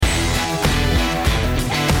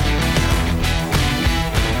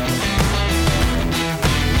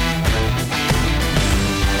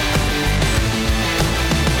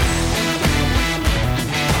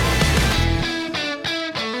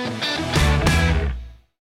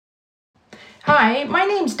Hi, my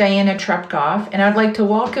name's Diana Trepkoff, and I'd like to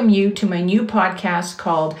welcome you to my new podcast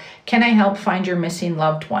called Can I Help Find Your Missing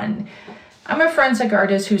Loved One? I'm a forensic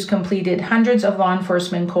artist who's completed hundreds of law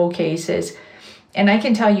enforcement cold cases, and I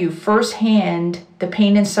can tell you firsthand the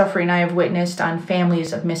pain and suffering I have witnessed on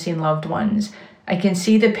families of missing loved ones. I can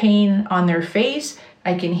see the pain on their face,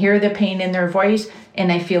 I can hear the pain in their voice, and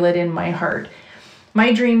I feel it in my heart.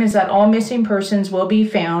 My dream is that all missing persons will be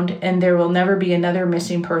found and there will never be another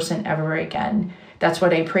missing person ever again. That's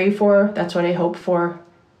what I pray for, that's what I hope for,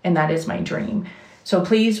 and that is my dream. So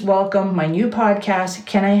please welcome my new podcast,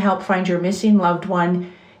 Can I Help Find Your Missing Loved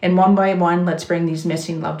One? And one by one, let's bring these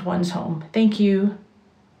missing loved ones home. Thank you.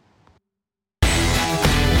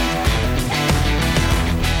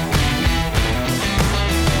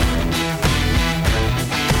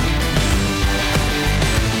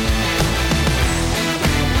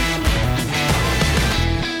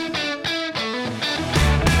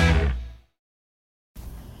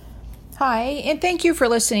 Hi, and thank you for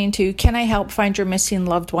listening to Can I Help Find Your Missing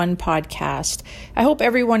Loved One podcast. I hope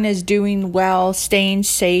everyone is doing well, staying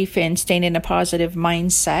safe, and staying in a positive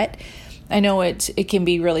mindset. I know it can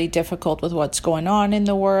be really difficult with what's going on in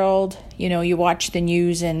the world. You know, you watch the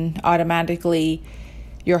news and automatically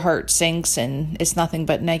your heart sinks and it's nothing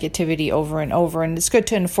but negativity over and over. And it's good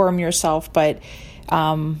to inform yourself, but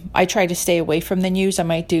I try to stay away from the news. I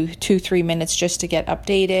might do 2-3 minutes just to get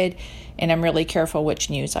updated. And I'm really careful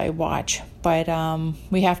which news I watch. But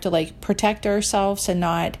we have to protect ourselves and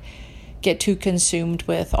not get too consumed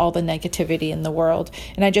with all the negativity in the world.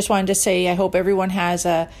 And I just wanted to say I hope everyone has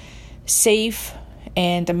a safe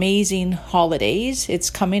and amazing holidays.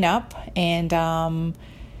 It's coming up. And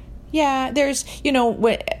there's,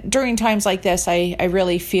 during times like this, I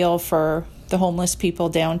really feel for the homeless people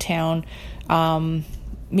downtown.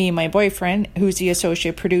 Me and my boyfriend, who's the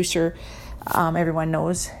associate producer, everyone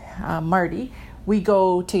knows, Marty, we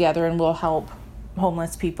go together and we'll help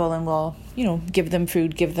homeless people and we'll, give them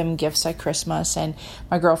food, give them gifts at Christmas. And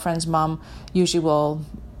my girlfriend's mom usually will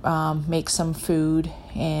make some food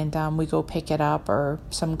and we go pick it up, or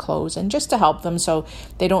some clothes, and just to help them so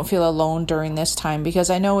they don't feel alone during this time, because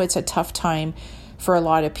I know it's a tough time for a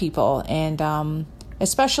lot of people, and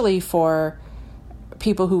especially for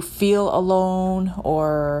people who feel alone,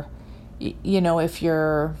 or, if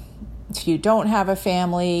you don't have a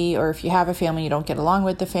family, or if you have a family, you don't get along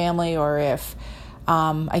with the family, or if,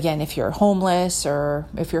 if you're homeless, or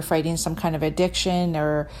if you're fighting some kind of addiction,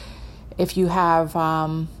 or if you have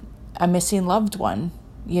a missing loved one,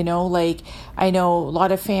 I know a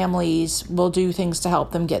lot of families will do things to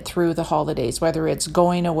help them get through the holidays, whether it's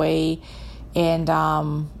going away, and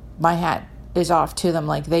my hat is off to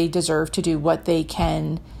them. They deserve to do what they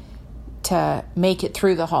can to make it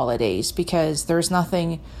through the holidays, because there's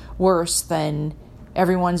nothing worse than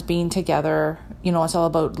everyone's being together. It's all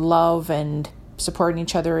about love and supporting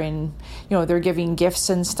each other, and they're giving gifts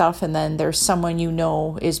and stuff, and then there's someone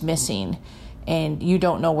is missing and you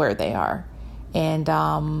don't know where they are, and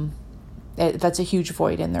that's a huge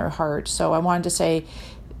void in their heart. So I wanted to say,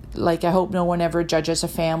 I hope no one ever judges a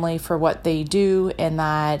family for what they do, and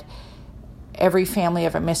that every family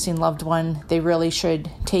of a missing loved one, they really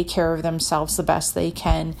should take care of themselves the best they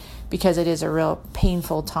can, because it is a real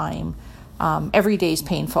painful time. Every day is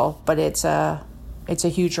painful, but it's a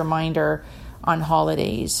huge reminder on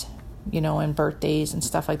holidays, and birthdays and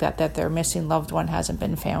stuff like that, that their missing loved one hasn't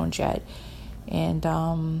been found yet. And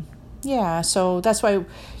so that's why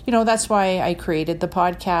I created the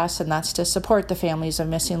podcast, and that's to support the families of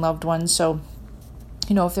missing loved ones. So,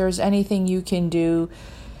 if there's anything you can do,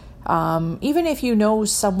 even if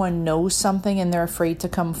someone knows something and they're afraid to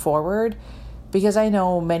come forward, because I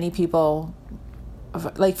know many people,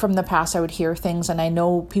 from the past, I would hear things, and I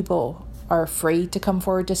know people are afraid to come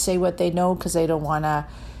forward to say what they know, because they don't want to,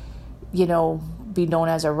 be known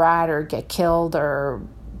as a rat or get killed, or,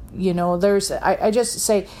 I just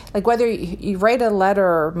say, whether you write a letter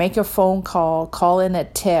or make a phone call in a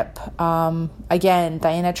tip, again,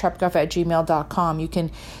 dianatrepkoff@gmail.com, you can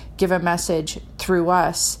give a message through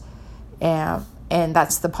us, and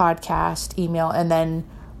that's the podcast email, and then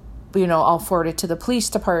I'll forward it to the police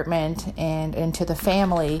department and to the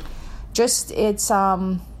family.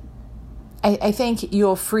 I think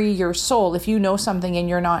you'll free your soul if you know something and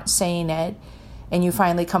you're not saying it, and you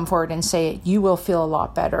finally come forward and say it. You will feel a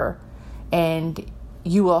lot better, and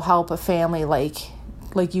you will help a family like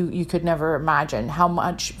you could never imagine how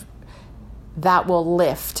much that will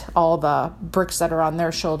lift all the bricks that are on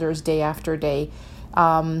their shoulders day after day.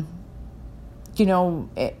 In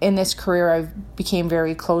this career, I've became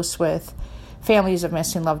very close with families of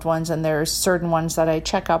missing loved ones, and there's certain ones that I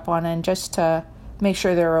check up on, and just to make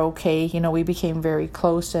sure they're okay. We became very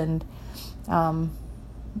close, and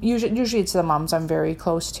usually it's the moms I'm very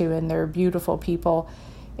close to, and they're beautiful people.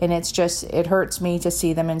 And it hurts me to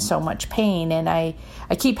see them in so much pain. And I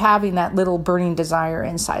keep having that little burning desire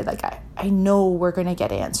inside. Like, I know we're going to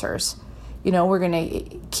get answers. We're going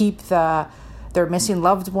to keep their missing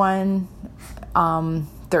loved one,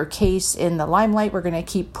 their case in the limelight. We're going to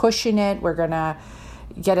keep pushing it. We're going to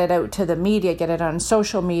get it out to the media, get it on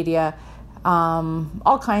social media,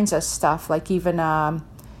 all kinds of stuff. Like even a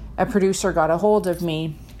producer got a hold of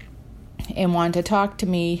me and wanted to talk to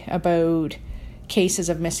me about cases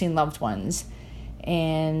of missing loved ones.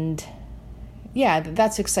 And yeah,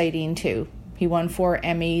 that's exciting too. He won 4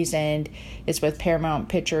 Emmys, and it's with Paramount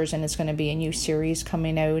Pictures, and it's going to be a new series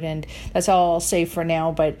coming out. And that's all I'll say for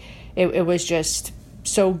now, but it was just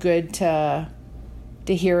so good to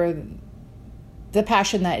hear the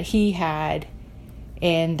passion that he had.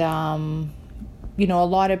 And a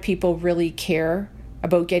lot of people really care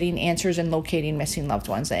about getting answers and locating missing loved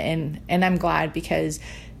ones, and I'm glad, because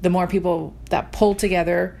the more people that pull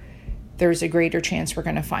together, there's a greater chance we're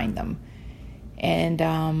going to find them. And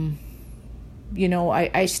I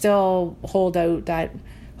still hold out that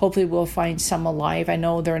hopefully we'll find some alive. I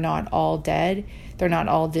know they're not all dead, they're not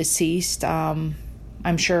all deceased. I'm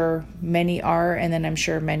sure many are, and then I'm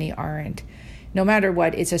sure many aren't. No matter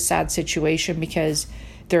what, it's a sad situation because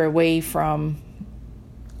they're away from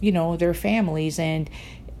their families. And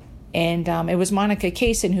it was Monica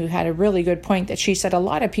Kaysen who had a really good point, that she said a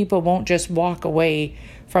lot of people won't just walk away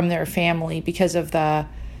from their family because of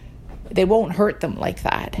they won't hurt them like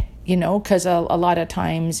that, because a lot of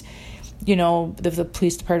times, the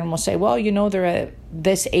police department will say, well, they're at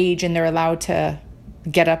this age and they're allowed to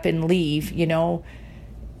get up and leave,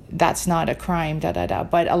 that's not a crime,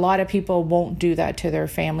 But a lot of people won't do that to their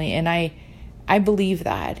family. And I believe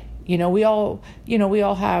that. We all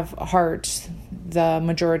have hearts. The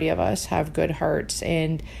majority of us have good hearts,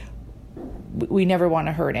 and we never want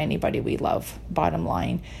to hurt anybody we love, bottom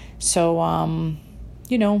line. So,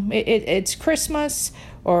 it's Christmas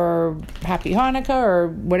or Happy Hanukkah or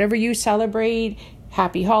whatever you celebrate.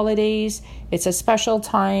 Happy holidays. It's a special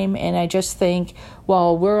time, and I just think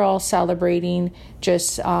while we're all celebrating,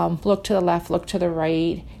 just look to the left, look to the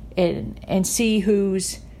right, and see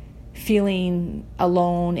who's feeling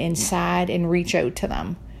alone and sad, and reach out to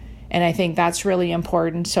them. And I think that's really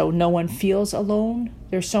important, so no one feels alone.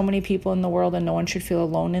 There's so many people in the world, and no one should feel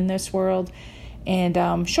alone in this world. And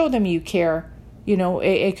show them you care.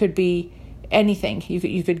 It could be anything.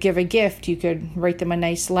 You could give a gift. You could write them a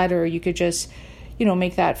nice letter. You could just,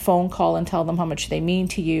 make that phone call and tell them how much they mean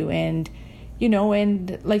to you. And,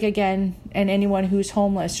 and like, again, and anyone who's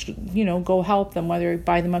homeless, go help them, whether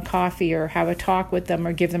buy them a coffee or have a talk with them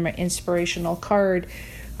or give them an inspirational card.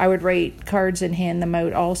 I would write cards and hand them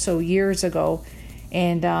out also years ago.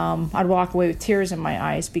 And I'd walk away with tears in my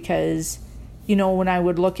eyes because, when I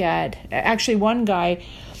would look at, actually one guy,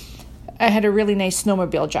 I had a really nice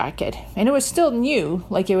snowmobile jacket, and it was still new,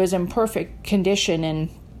 like it was in perfect condition,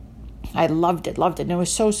 and I loved it, and it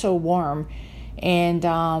was so warm. And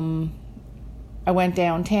I went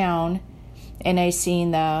downtown, and I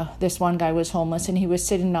seen this one guy was homeless, and he was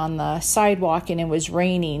sitting on the sidewalk, and it was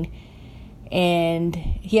raining, and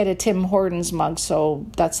he had a Tim Hortons mug. So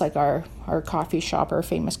that's like our coffee shop, our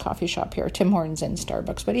famous coffee shop here, Tim Hortons and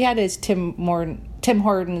Starbucks. But he had his Tim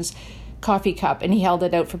Hortons coffee cup, and he held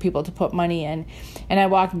it out for people to put money in. And I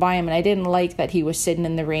walked by him, and I didn't like that he was sitting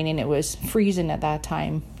in the rain, and it was freezing at that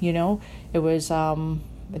time. It was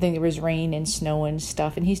I think there was rain and snow and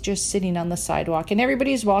stuff, and he's just sitting on the sidewalk, and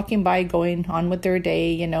everybody's walking by, going on with their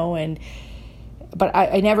day, but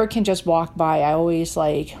I never can just walk by. I always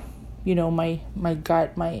my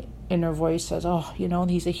gut, my inner voice says, oh,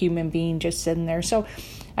 he's a human being just sitting there. So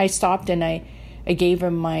I stopped, and I gave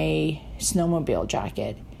him my snowmobile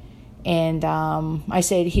jacket. And I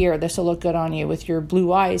said, here, this will look good on you with your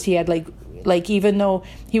blue eyes. He had like even though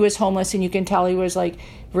he was homeless, and you can tell he was like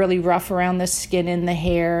really rough around the skin and the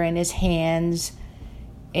hair and his hands,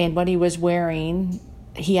 and what he was wearing,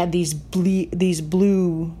 he had these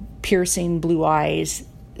blue piercing blue eyes,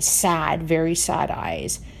 very sad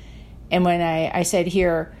eyes. And when I said,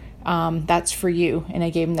 here, that's for you, and I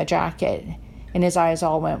gave him the jacket, and his eyes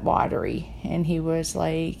all went watery, and he was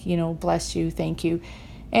like, bless you, thank you.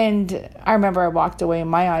 And I remember I walked away, and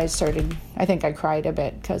my eyes started, I think I cried a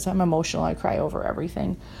bit because I'm emotional. I cry over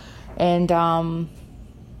everything. And, and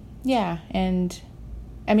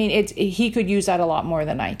I mean, he could use that a lot more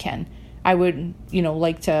than I can. I would,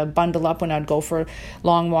 like to bundle up when I'd go for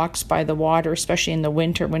long walks by the water, especially in the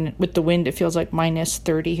winter when with the wind, it feels like minus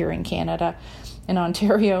 30 here in Canada. In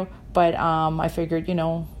Ontario, but I figured,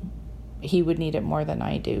 he would need it more than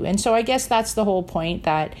I do. And so I guess that's the whole point,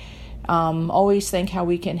 that always think how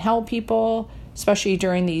we can help people, especially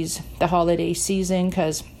during the holiday season,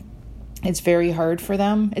 because it's very hard for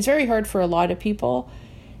them. It's very hard for a lot of people.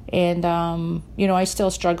 And, I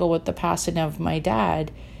still struggle with the passing of my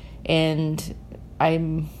dad. And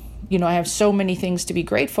I have so many things to be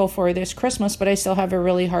grateful for this Christmas, but I still have a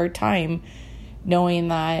really hard time knowing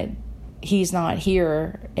that he's not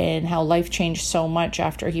here, and how life changed so much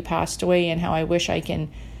after he passed away, and how I wish I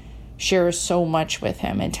can share so much with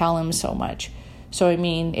him and tell him so much. So,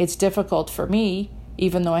 it's difficult for me,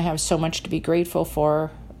 even though I have so much to be grateful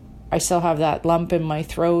for. I still have that lump in my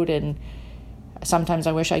throat, and sometimes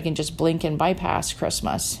I wish I can just blink and bypass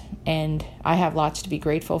Christmas. And I have lots to be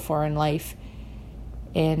grateful for in life.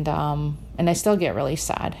 And I still get really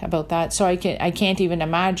sad about that. So I can't even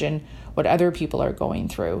imagine what other people are going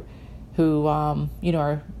through, who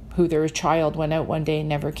who their child went out one day and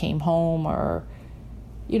never came home, or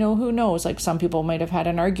who knows, like some people might have had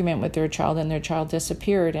an argument with their child and their child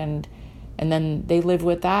disappeared, and then they live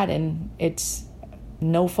with that, and it's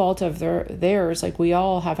no fault of theirs. Like, we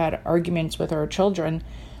all have had arguments with our children.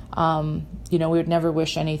 We would never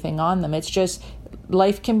wish anything on them. It's just,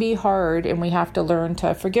 life can be hard, and we have to learn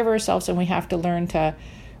to forgive ourselves, and we have to learn to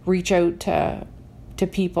reach out to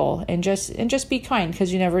people and just be kind,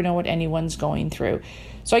 because you never know what anyone's going through.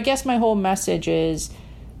 So I guess my whole message is,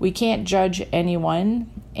 we can't judge anyone.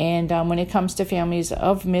 And when it comes to families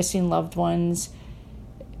of missing loved ones,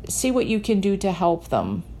 see what you can do to help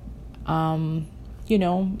them.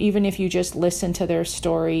 Even if you just listen to their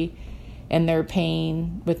story and their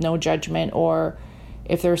pain with no judgment, or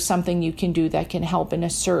if there's something you can do that can help in a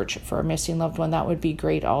search for a missing loved one, that would be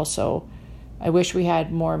great also. I wish we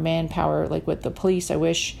had more manpower, like with the police. I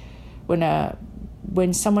wish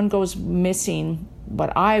when someone goes missing,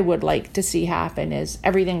 what I would like to see happen is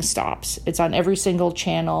everything stops. It's on every single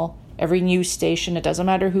channel, every news station. It doesn't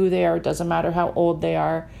matter who they are. It doesn't matter how old they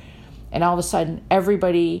are. And all of a sudden,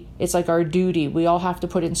 everybody, it's like our duty. We all have to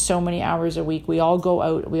put in so many hours a week. We all go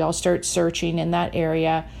out. We all start searching in that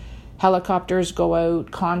area. Helicopters go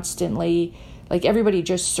out constantly. Like, everybody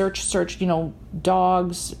just search,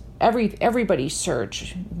 dogs, everybody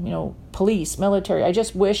search, police, military. I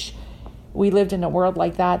just wish we lived in a world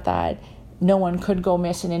like that no one could go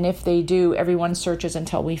missing. And if they do, everyone searches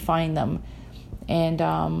until we find them. And,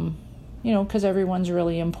 because everyone's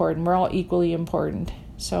really important. We're all equally important.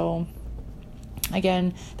 So,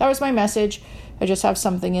 again, that was my message. I just have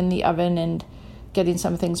something in the oven and getting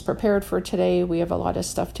some things prepared for today. We have a lot of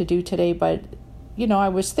stuff to do today, but, I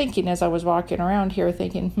was thinking as I was walking around here,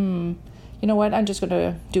 thinking, you know what, I'm just going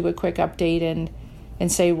to do a quick update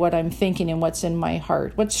and say what I'm thinking and what's in my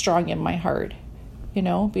heart, what's strong in my heart,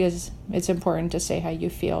 because it's important to say how you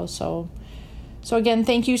feel. So again,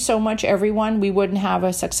 thank you so much, everyone. We wouldn't have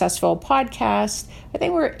a successful podcast. I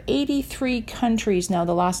think we're 83 countries now.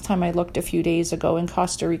 The last time I looked a few days ago, and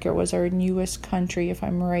Costa Rica was our newest country, if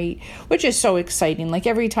I'm right, which is so exciting. Like,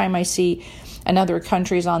 every time I see another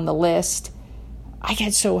country's on the list, I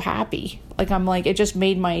get so happy. Like, I'm like, it just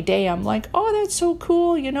made my day. I'm like, oh, that's so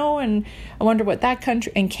cool, and I wonder what that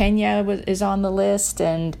country, and Kenya is on the list,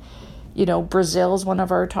 and, Brazil's one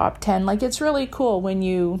of our top 10. Like, it's really cool when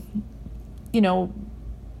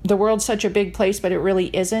the world's such a big place, but it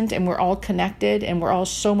really isn't, and we're all connected, and we're all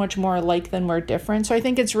so much more alike than we're different. So I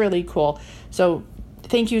think it's really cool. So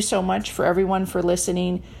thank you so much for everyone for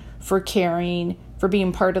listening, for caring, for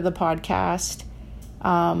being part of the podcast.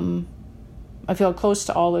 I feel close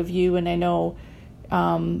to all of you, and I know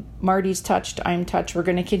Marty's touched, I'm touched. We're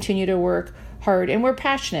going to continue to work hard, and we're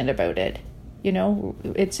passionate about it.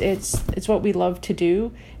 It's what we love to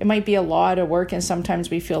do. It might be a lot of work, and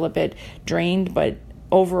sometimes we feel a bit drained, but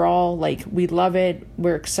overall, like, we love it.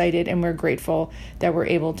 We're excited, and we're grateful that we're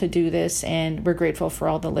able to do this, and we're grateful for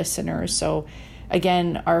all the listeners. So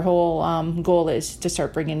again, our whole goal is to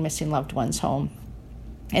start bringing missing loved ones home.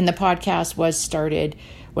 And the podcast was started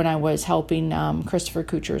when I was helping Christopher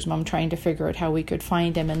Kucher's mom, trying to figure out how we could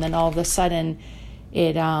find him. And then all of a sudden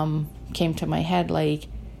it came to my head, like,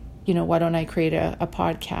 why don't I create a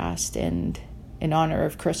podcast in honor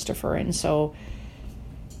of Christopher? And so,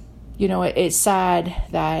 it's sad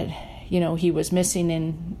that, he was missing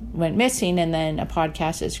and went missing, and then a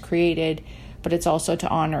podcast is created, but it's also to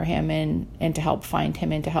honor him and to help find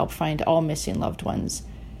him and to help find all missing loved ones,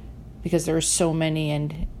 because there are so many,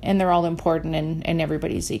 and they're all important, and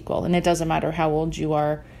everybody's equal. And it doesn't matter how old you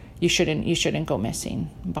are, you shouldn't go missing,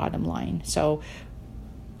 bottom line. So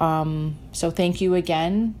thank you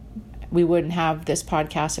again. We wouldn't have this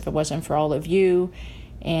podcast if it wasn't for all of you.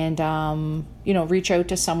 and, reach out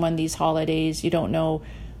to someone these holidays. You don't know,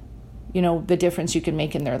 the difference you can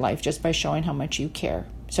make in their life just by showing how much you care.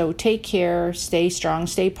 So take care, stay strong,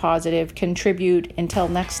 stay positive, contribute. Until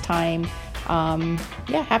next time,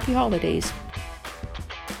 happy holidays.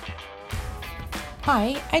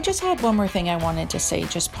 Hi, I just had one more thing I wanted to say,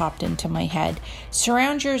 just popped into my head.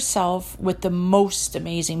 Surround yourself with the most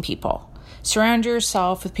amazing people. Surround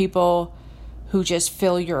yourself with people who just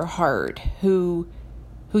fill your heart, who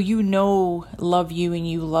love you and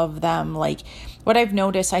you love them. Like what I've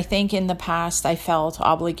noticed, I think in the past I felt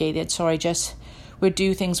obligated, so I just would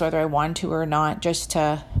do things whether I want to or not, just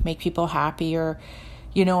to make people happy, or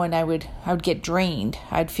and I would get drained.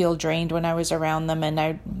 I'd feel drained when I was around them,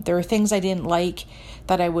 and there were things I didn't like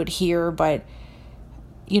that I would hear, but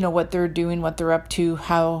what they're doing, what they're up to,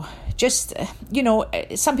 how just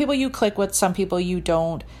some people you click with, some people you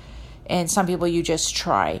don't, and some people you just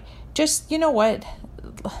try. Just what,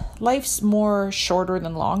 life's more shorter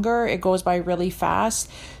than longer. It goes by really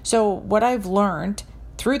fast. So what I've learned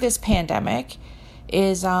through this pandemic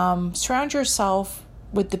is surround yourself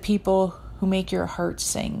with the people who make your heart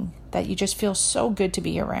sing, that you just feel so good to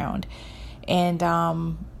be around. And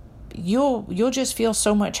you'll just feel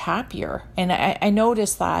so much happier. And I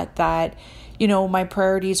noticed that my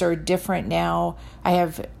priorities are different now. I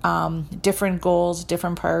have different goals,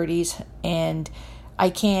 different priorities, and I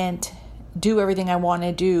can't do everything I want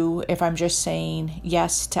to do if I'm just saying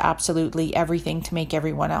yes to absolutely everything to make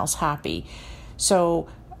everyone else happy. So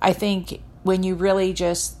I think when you really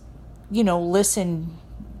just, listen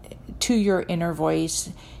to your inner voice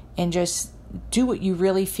and just do what you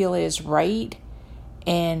really feel is right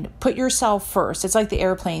and put yourself first. It's like the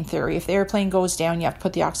airplane theory. If the airplane goes down, you have to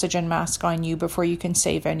put the oxygen mask on you before you can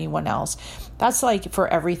save anyone else. That's like for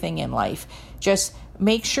everything in life. Just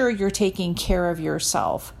make sure you're taking care of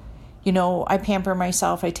yourself. I pamper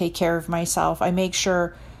myself. I take care of myself. I make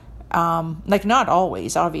sure, not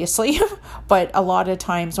always, obviously, but a lot of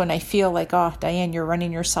times when I feel like, oh, Diane, you're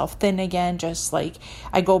running yourself thin again, just like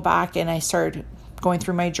I go back and I start going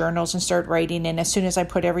through my journals and start writing. And as soon as I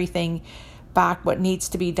put everything back, what needs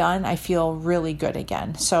to be done, I feel really good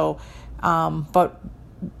again. So, but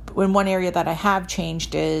in one area that I have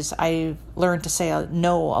changed is I learned to say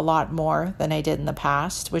no a lot more than I did in the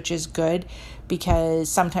past, which is good because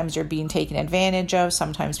sometimes you're being taken advantage of.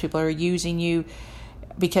 Sometimes people are using you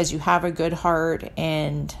because you have a good heart,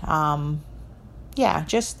 and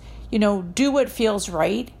just do what feels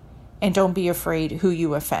right, and don't be afraid who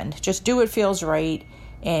you offend. Just do what feels right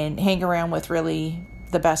and hang around with really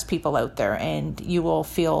the best people out there, and you will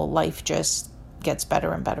feel life just gets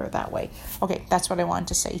better and better that way. Okay, that's what I wanted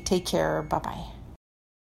to say. Take care. Bye-bye.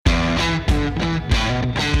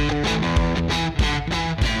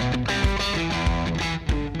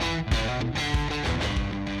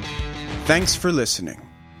 Thanks for listening.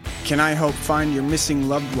 Can I Help Find Your Missing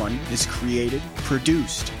Loved One is created,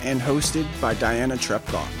 produced, and hosted by Diana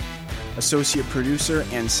Trepkoff. Associate producer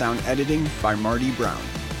and sound editing by Marty Brown.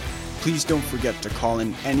 Please don't forget to call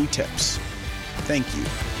in any tips. Thank you.